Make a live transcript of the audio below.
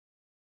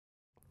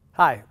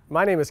Hi,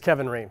 my name is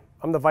Kevin Riem.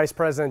 I'm the Vice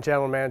President and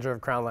General Manager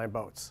of Crownline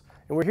Boats.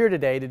 And we're here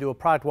today to do a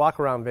product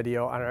walk-around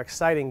video on our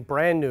exciting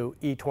brand new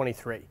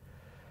E23.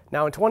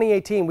 Now in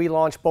 2018 we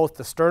launched both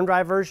the stern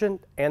drive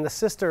version and the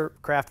sister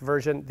craft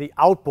version, the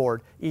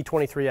outboard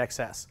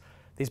E23xs.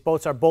 These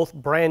boats are both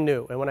brand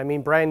new, and when I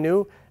mean brand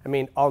new, I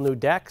mean all new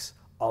decks,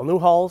 all new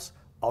hulls,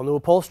 all new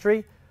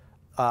upholstery,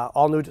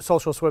 all new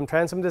social swim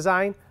transom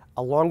design,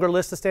 a longer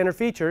list of standard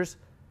features,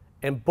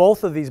 and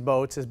both of these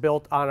boats is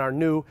built on our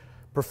new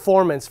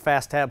performance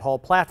fast tab hull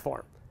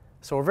platform.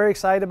 So we're very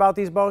excited about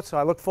these boats, so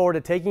I look forward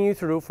to taking you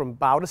through from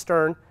bow to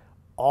stern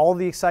all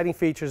the exciting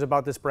features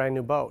about this brand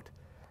new boat.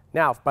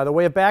 Now, by the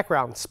way of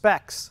background,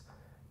 specs: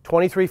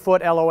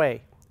 23-foot LOA,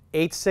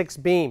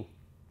 8.6 beam.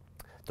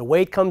 The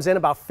weight comes in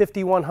about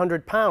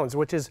 5,100 pounds,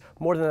 which is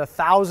more than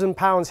 1,000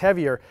 pounds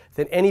heavier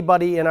than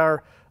anybody in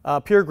our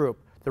peer group.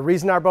 The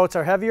reason our boats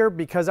are heavier,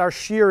 because our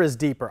shear is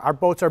deeper. Our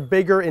boats are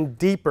bigger and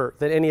deeper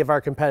than any of our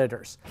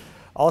competitors.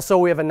 Also,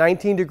 we have a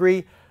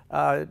 19-degree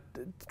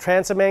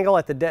transom angle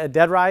at the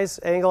dead rise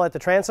angle at the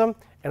transom,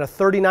 and a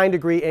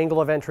 39-degree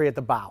angle of entry at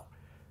the bow.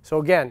 So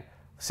again,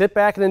 sit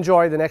back and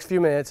enjoy the next few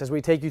minutes as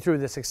we take you through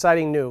this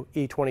exciting new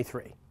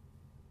E23.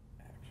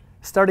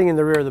 Starting in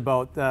the rear of the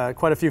boat,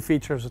 quite a few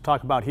features to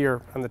talk about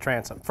here on the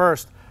transom.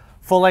 First,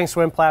 full-length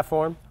swim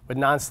platform with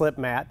non-slip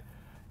mat.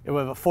 We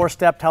have a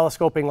 4-step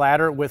telescoping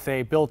ladder with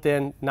a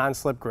built-in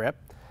non-slip grip.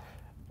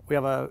 We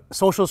have a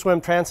social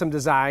swim transom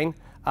design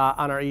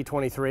on our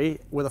E23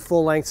 with a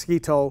full-length ski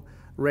tow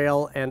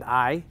rail and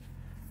eye.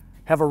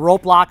 Have a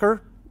rope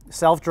locker,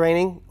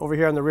 self-draining over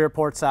here on the rear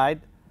port side.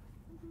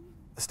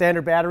 The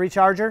standard battery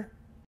charger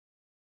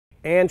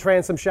and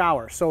transom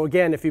shower. So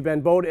again, if you've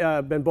been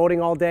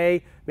boating all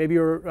day, maybe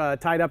you're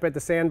tied up at the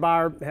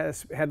sandbar,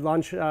 had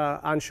lunch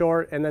on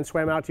shore and then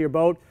swam out to your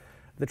boat,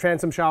 the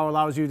transom shower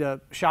allows you to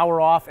shower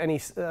off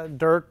any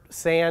dirt,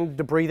 sand,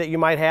 debris that you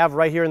might have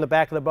right here in the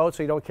back of the boat,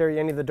 so you don't carry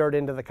any of the dirt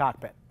into the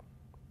cockpit.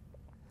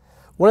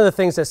 One of the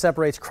things that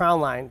separates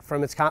Crownline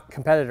from its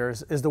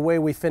competitors is the way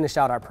we finish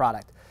out our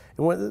product.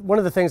 And one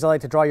of the things I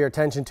like to draw your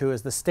attention to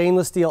is the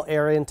stainless steel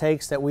air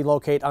intakes that we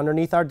locate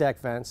underneath our deck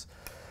vents,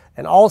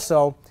 and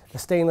also the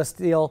stainless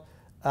steel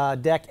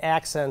deck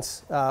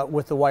accents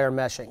with the wire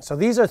meshing. So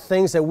these are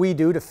things that we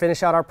do to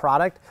finish out our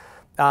product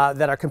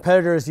that our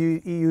competitors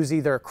use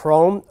either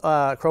chrome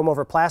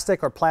over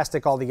plastic or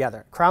plastic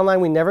altogether. Crownline,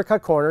 we never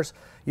cut corners,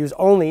 use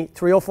only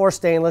 304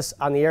 stainless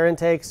on the air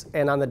intakes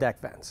and on the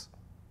deck vents.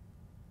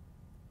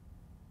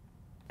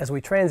 As we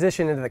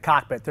transition into the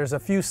cockpit, there's a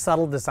few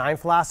subtle design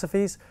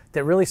philosophies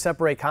that really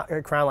separate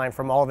Crownline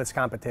from all of its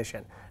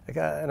competition.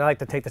 And I like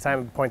to take the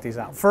time to point these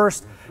out.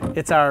 First,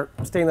 it's our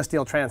stainless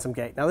steel transom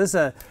gate. Now this is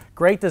a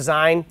great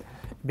design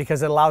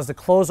because it allows to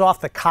close off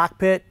the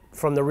cockpit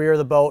from the rear of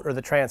the boat or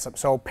the transom.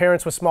 So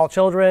parents with small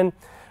children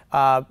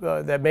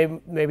that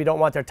maybe don't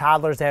want their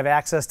toddlers to have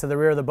access to the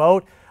rear of the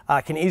boat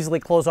can easily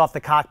close off the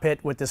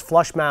cockpit with this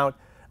flush mount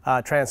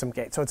transom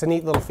gate. So it's a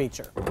neat little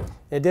feature.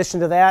 In addition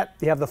to that,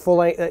 you have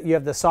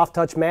the soft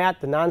touch mat,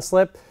 the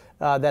non-slip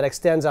that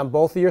extends on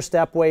both of your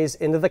stepways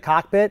into the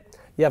cockpit.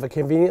 You have a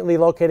conveniently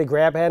located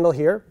grab handle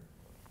here,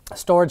 a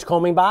storage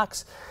combing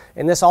box,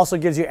 and this also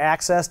gives you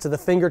access to the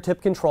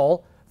fingertip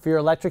control for your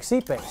electric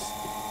seat base.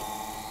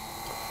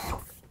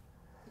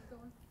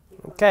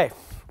 Okay.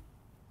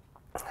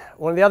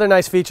 One of the other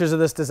nice features of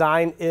this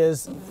design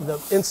is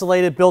the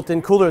insulated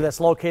built-in cooler that's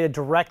located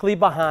directly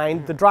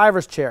behind the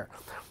driver's chair.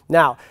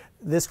 Now,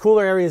 this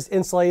cooler area is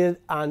insulated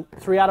on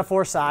 3 out of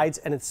 4 sides,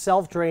 and it's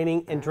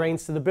self-draining and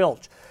drains to the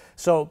bilge.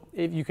 So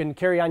if you can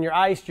carry on your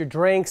ice, your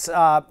drinks,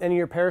 any of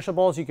your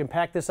perishables, you can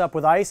pack this up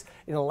with ice,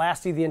 and it'll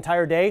last you the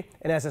entire day.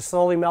 And as it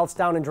slowly melts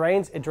down and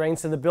drains, it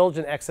drains to the bilge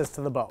and access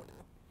to the boat.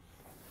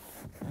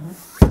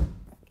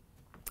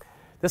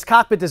 This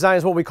cockpit design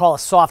is what we call a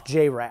soft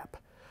J-wrap.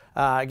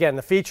 Again,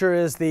 the feature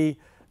is the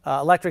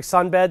electric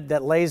sunbed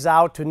that lays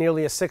out to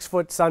nearly a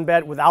 6-foot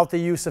sunbed without the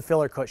use of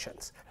filler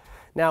cushions.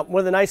 Now, one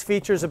of the nice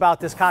features about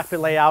this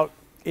cockpit layout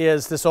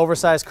is this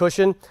oversized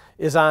cushion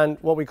is on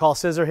what we call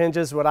scissor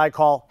hinges, what I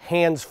call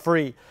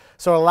hands-free.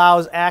 So it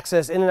allows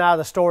access in and out of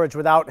the storage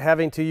without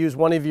having to use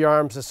one of your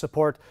arms to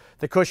support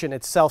the cushion.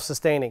 It's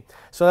self-sustaining.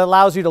 So that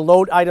allows you to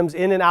load items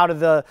in and out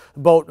of the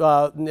boat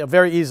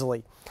very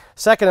easily.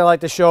 Second, I'd like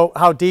to show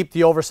how deep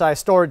the oversized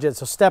storage is.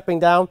 So stepping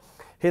down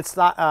hits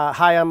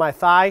high on my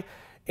thigh.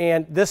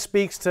 And this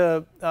speaks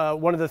to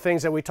one of the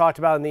things that we talked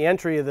about in the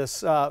entry of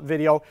this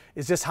video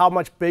is just how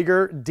much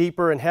bigger,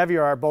 deeper, and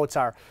heavier our boats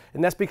are.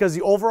 And that's because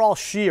the overall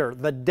shear,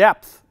 the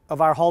depth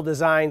of our hull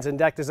designs and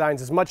deck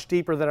designs is much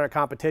deeper than our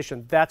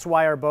competition. That's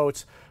why our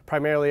boats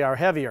primarily are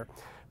heavier.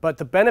 But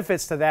the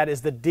benefits to that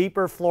is the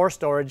deeper floor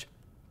storage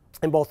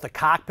in both the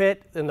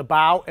cockpit, in the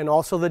bow, and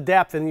also the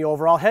depth in the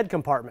overall head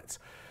compartments.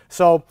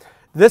 So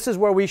this is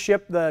where we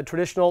ship the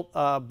traditional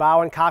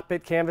bow and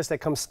cockpit canvas that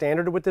comes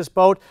standard with this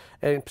boat,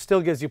 and it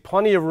still gives you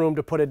plenty of room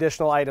to put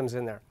additional items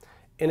in there.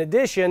 In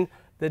addition,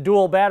 The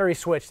dual battery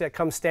switch that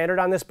comes standard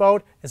on this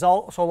boat is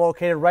also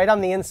located right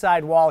on the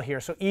inside wall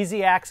here. So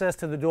easy access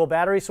to the dual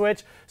battery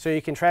switch, so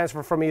you can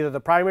transfer from either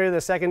the primary to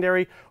the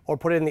secondary or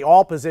put it in the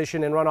all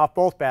position and run off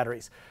both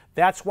batteries.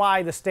 That's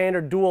why the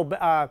standard dual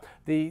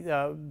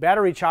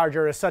battery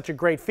charger is such a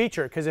great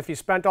feature, because if you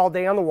spent all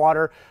day on the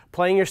water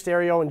playing your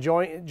stereo,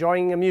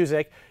 enjoying the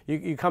music,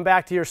 you come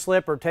back to your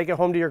slip or take it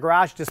home to your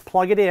garage, just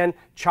plug it in,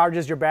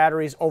 charges your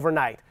batteries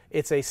overnight.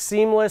 It's a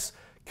seamless,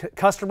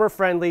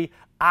 customer-friendly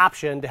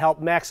option to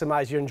help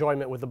maximize your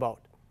enjoyment with the boat.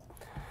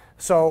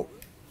 So,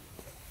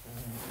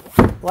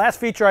 last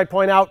feature I'd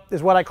point out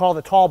is what I call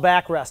the tall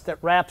backrest that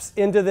wraps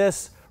into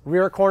this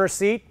rear corner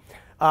seat.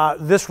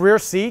 This rear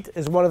seat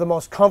is one of the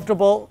most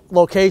comfortable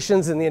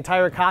locations in the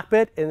entire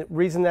cockpit, and the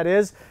reason that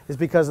is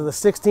because of the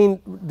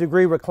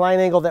 16-degree recline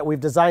angle that we've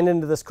designed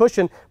into this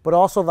cushion, but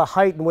also the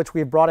height in which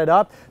we've brought it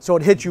up, so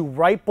it hits you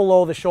right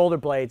below the shoulder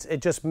blades.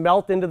 It just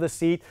melts into the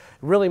seat,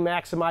 really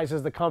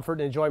maximizes the comfort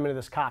and enjoyment of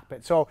this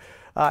cockpit. So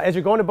as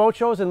you're going to boat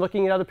shows and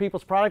looking at other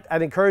people's product,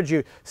 I'd encourage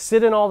you,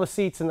 sit in all the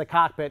seats in the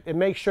cockpit and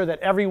make sure that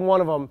every one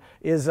of them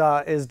is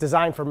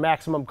designed for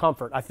maximum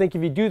comfort. I think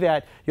if you do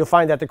that, you'll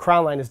find that the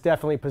Crownline is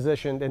definitely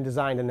positioned and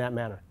designed in that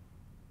manner.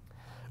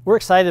 We're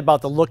excited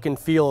about the look and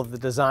feel of the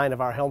design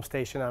of our helm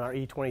station on our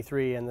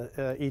E23 and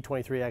the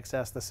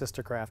E23xs, the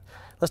sister craft.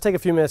 Let's take a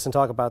few minutes and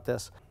talk about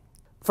this.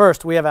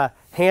 First, we have a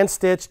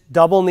hand-stitched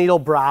double needle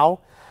brow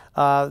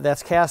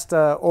that's cast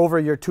over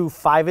your two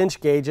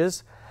 5-inch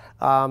gauges.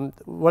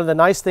 One of the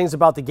nice things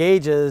about the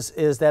gauges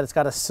is that it's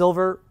got a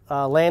silver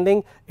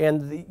landing,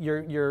 and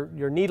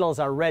your needles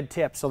are red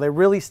tipped, so they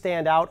really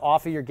stand out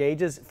off of your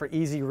gauges for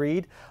easy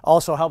read.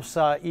 Also helps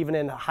even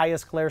in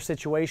highest glare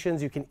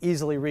situations, you can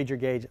easily read your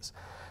gauges.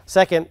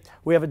 Second,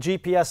 we have a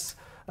GPS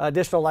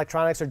additional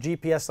electronics or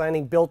GPS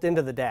landing built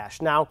into the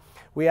dash. Now,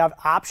 we have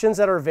options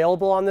that are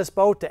available on this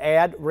boat to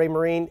add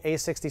Riem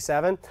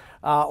A67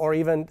 or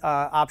even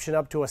option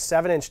up to a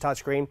 7-inch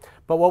touchscreen.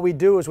 But what we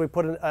do is we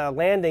put a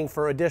landing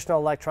for additional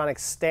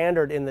electronics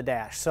standard in the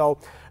dash. So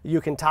you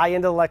can tie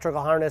into the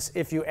electrical harness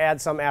if you add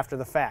some after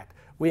the fact.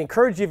 We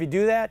encourage you, if you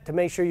do that, to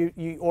make sure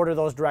you order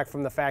those direct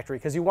from the factory,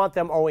 because you want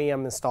them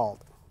OEM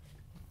installed.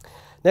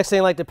 Next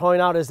thing I'd like to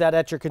point out is that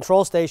at your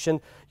control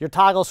station, your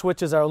toggle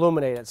switches are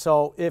illuminated.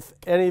 So if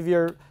any of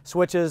your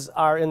switches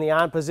are in the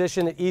on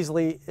position, it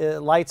easily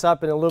lights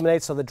up and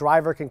illuminates, so the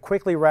driver can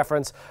quickly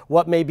reference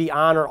what may be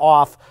on or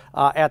off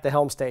at the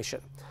helm station.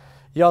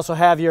 You also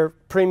have your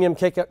premium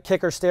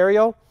kicker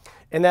stereo,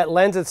 and that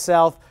lends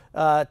itself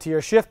to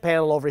your shift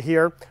panel over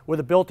here with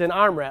a built-in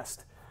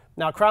armrest.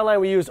 Now,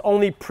 Crownline, we use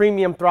only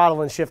premium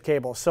throttle and shift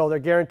cables, so they're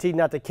guaranteed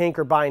not to kink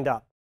or bind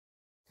up.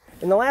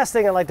 And the last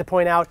thing I'd like to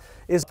point out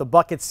is the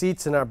bucket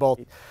seats in our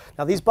boat.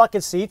 Now, these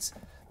bucket seats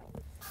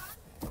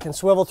can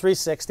swivel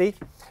 360,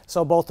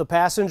 so both the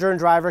passenger and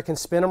driver can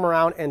spin them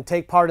around and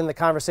take part in the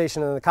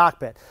conversation in the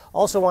cockpit.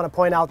 Also want to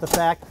point out the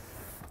fact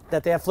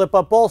that they have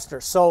flip-up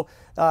bolsters. So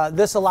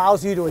this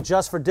allows you to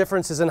adjust for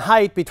differences in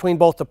height between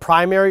both the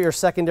primary or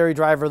secondary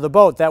driver of the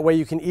boat. That way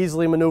you can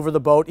easily maneuver the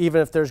boat even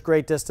if there's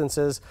great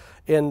distances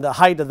in the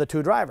height of the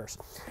two drivers.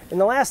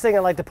 And the last thing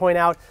I'd like to point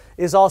out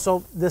is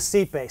also this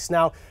seat base.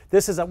 Now,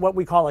 this is what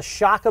we call a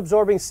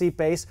shock-absorbing seat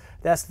base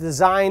that's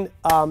designed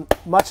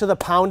much of the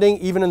pounding,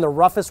 even in the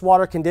roughest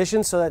water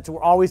conditions, so that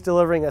we're always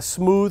delivering a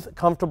smooth,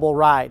 comfortable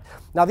ride.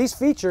 Now, these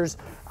features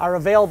are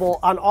available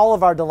on all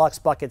of our deluxe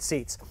bucket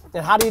seats.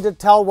 And how do you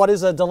tell what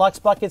is a deluxe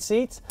bucket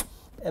seat?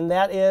 And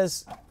that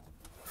is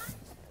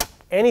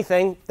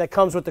anything that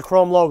comes with the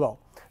chrome logo.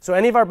 So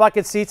any of our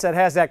bucket seats that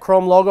has that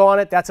chrome logo on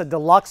it, that's a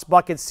deluxe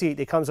bucket seat.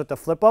 It comes with the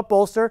flip-up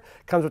bolster,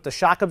 comes with the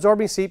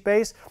shock-absorbing seat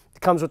base,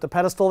 it comes with the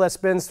pedestal that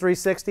spins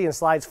 360 and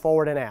slides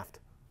forward and aft.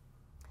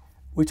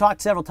 We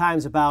talked several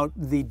times about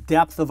the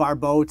depth of our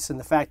boats and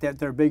the fact that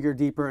they're bigger,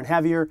 deeper, and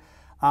heavier,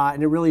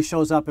 and it really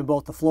shows up in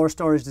both the floor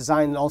storage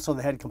design and also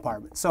the head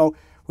compartment. So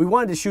we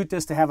wanted to shoot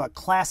this to have a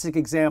classic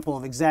example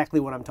of exactly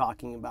what I'm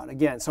talking about.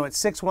 Again, so it's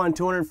 6'1",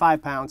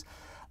 205 pounds.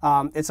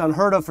 It's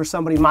unheard of for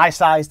somebody my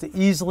size to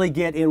easily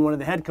get in one of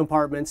the head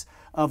compartments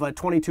of a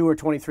 22 or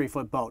 23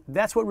 foot boat.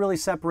 That's what really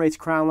separates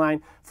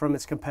Crownline from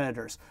its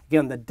competitors.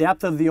 Again, the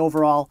depth of the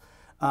overall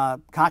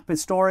cockpit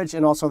storage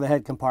and also the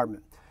head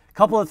compartment. A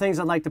couple of things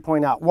I'd like to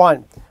point out.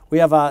 One, we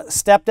have a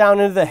step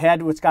down into the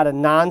head which got a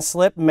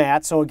non-slip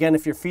mat. So again,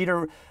 if your feet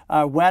are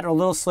wet or a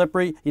little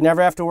slippery, you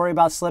never have to worry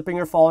about slipping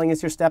or falling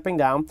as you're stepping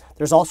down.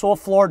 There's also a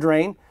floor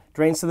drain,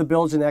 drains to the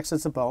bilge and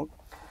exits the boat.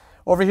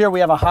 Over here we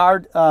have a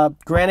hard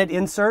granite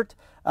insert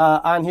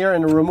on here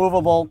and a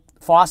removable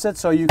faucet,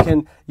 so you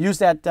can use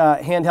that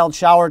handheld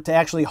shower to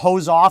actually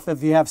hose off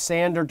if you have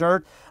sand or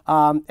dirt,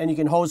 and you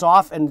can hose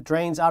off and it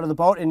drains out of the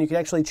boat, and you can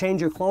actually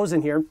change your clothes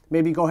in here.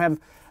 Maybe go have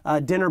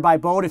dinner by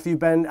boat if you've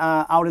been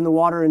out in the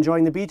water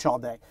enjoying the beach all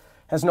day.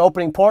 Has an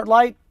opening port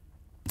light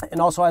and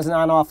also has an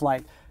on-off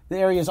light. The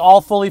area is all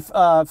fully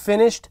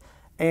finished,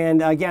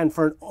 and again,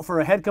 for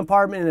a head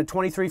compartment in a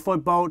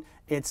 23-foot boat,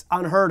 it's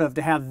unheard of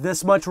to have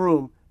this much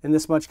room and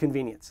this much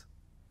convenience.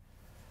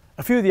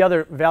 A few of the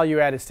other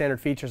value-added standard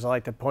features I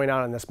like to point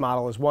out on this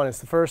model is one, it's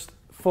the first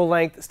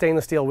full-length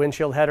stainless steel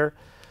windshield header.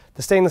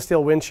 the stainless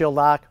steel windshield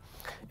lock.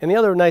 And the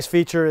other nice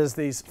feature is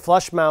these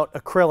flush mount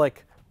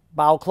acrylic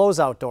bow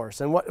closeout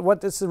doors. And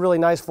what this is really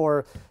nice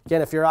for,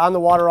 again, if you're on the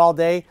water all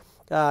day,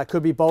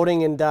 could be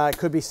boating, and it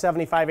could be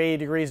 75, 80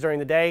 degrees during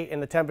the day,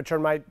 and the temperature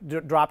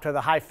might drop to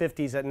the high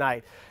 50s at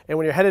night. And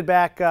when you're headed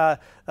back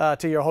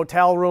to your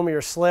hotel room or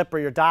your slip or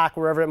your dock,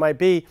 wherever it might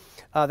be,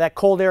 that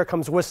cold air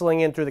comes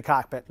whistling in through the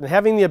cockpit. And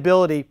having the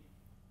ability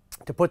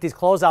to put these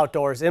closeout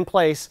doors in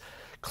place,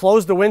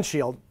 close the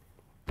windshield,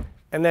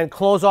 and then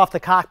close off the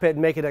cockpit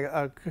and make it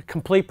a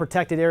complete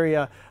protected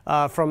area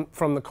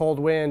from the cold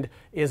wind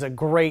is a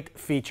great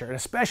feature, and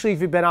especially if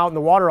you've been out in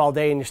the water all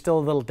day and you're still a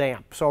little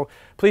damp. So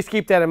please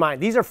keep that in mind.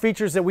 These are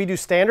features that we do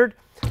standard,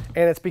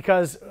 and it's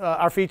because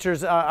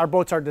our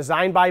boats are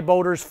designed by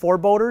boaters for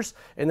boaters,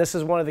 and this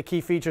is one of the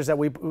key features that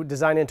we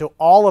design into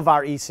all of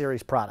our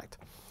E-Series product.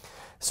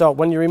 So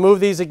when you remove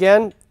these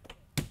again,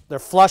 they're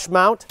flush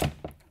mount.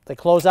 They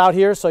close out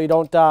here so you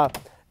don't,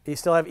 you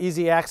still have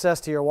easy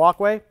access to your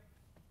walkway.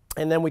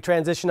 And then we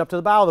transition up to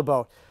the bow of the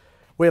boat.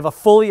 We have a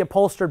fully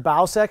upholstered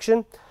bow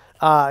section.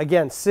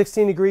 Again,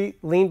 16-degree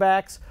lean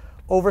backs,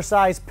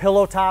 oversized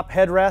pillow top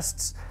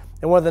headrests,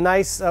 and one of the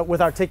nice, with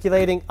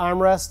articulating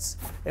armrests.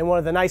 And one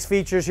of the nice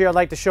features here I'd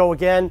like to show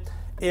again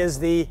is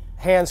the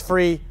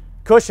hands-free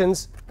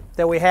cushions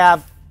that we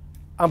have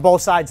on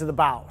both sides of the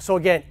bow. So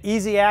again,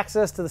 easy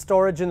access to the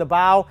storage in the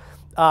bow.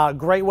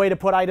 Great way to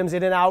put items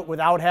in and out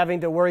without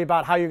having to worry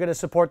about how you're going to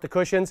support the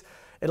cushions.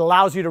 It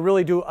allows you to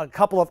really do a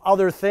couple of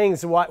other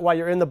things while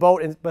you're in the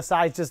boat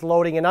besides just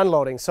loading and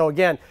unloading. So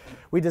again,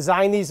 we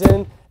design these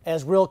in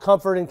as real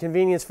comfort and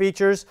convenience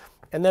features,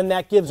 and then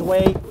that gives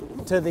way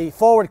to the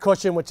forward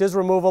cushion, which is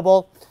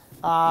removable,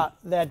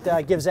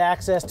 that gives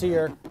access to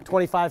your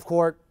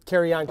 25-quart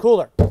carry-on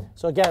cooler.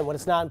 So again, when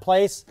it's not in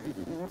place,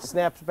 it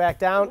snaps back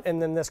down,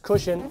 and then this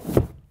cushion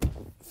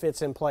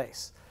fits in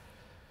place.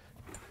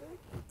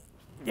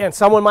 Again,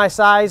 someone my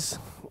size,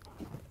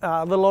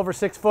 a little over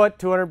 6 foot,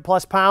 200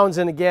 plus pounds,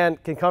 and again,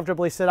 can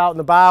comfortably sit out in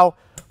the bow.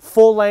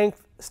 Full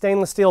length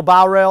stainless steel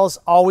bow rails,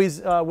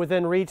 always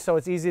within reach, so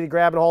it's easy to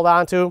grab and hold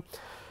on to.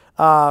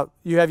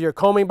 You have your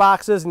combing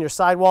boxes and your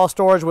sidewall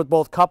storage with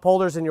both cup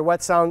holders and your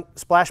wet sound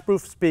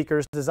splash-proof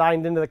speakers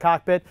designed into the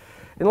cockpit.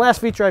 And the last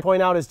feature I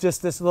point out is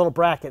just this little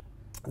bracket.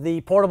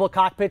 The portable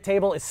cockpit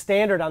table is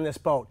standard on this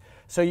boat.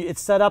 So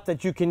it's set up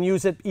that you can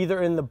use it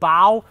either in the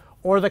bow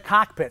or the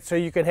cockpit. So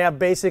you can have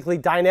basically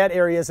dinette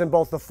areas in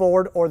both the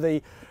forward or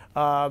the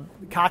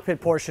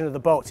cockpit portion of the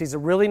boat. So these are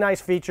really nice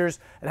features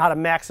and how to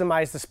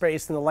maximize the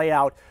space and the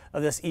layout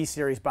of this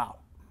E-Series bow.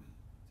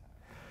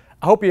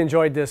 I hope you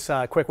enjoyed this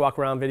quick walk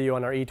around video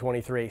on our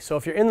E23. So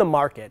if you're in the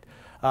market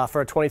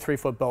for a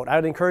 23-foot boat, I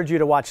would encourage you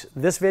to watch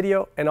this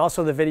video and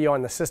also the video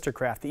on the sister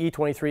craft, the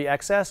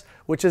E23xs,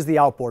 which is the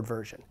outboard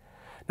version.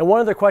 Now,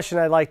 one other question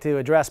I'd like to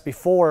address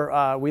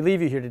before we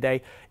leave you here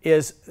today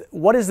is,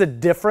 what is the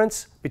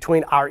difference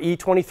between our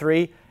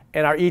E23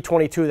 and our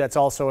E22 that's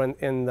also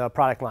in the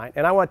product line?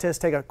 And I want to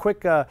just take a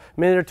quick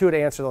minute or two to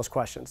answer those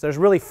questions. There's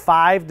really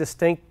 5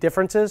 distinct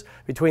differences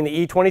between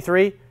the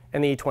E23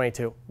 and the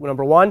E22.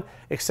 Number 1,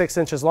 it's 6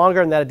 inches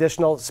longer, and that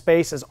additional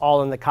space is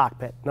all in the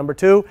cockpit. Number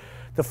 2,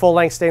 the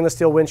full-length stainless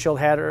steel windshield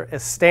header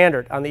is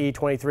standard on the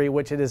E23,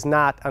 which it is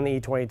not on the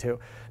E22.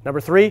 Number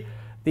 3,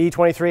 the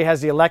E23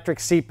 has the electric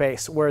seat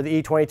base, where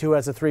the E22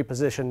 has a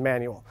 3-position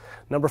manual.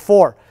 Number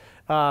 4,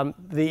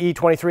 the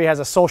E23 has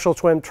a social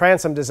twin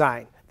transom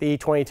design. The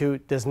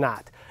E22 does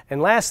not.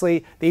 And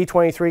lastly, the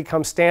E23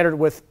 comes standard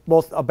with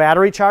both a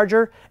battery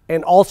charger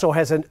and also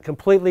has a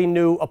completely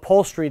new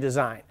upholstery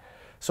design.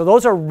 So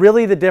those are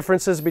really the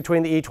differences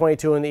between the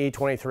E22 and the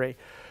E23.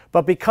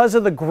 But because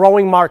of the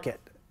growing market,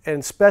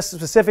 and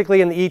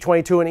specifically in the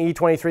E22 and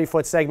E23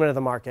 foot segment of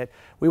the market,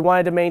 we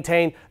wanted to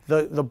maintain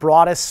the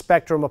broadest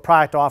spectrum of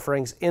product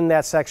offerings in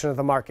that section of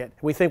the market.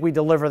 We think we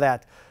deliver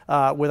that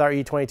with our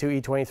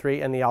E22,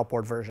 E23, and the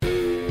outboard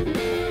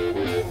version.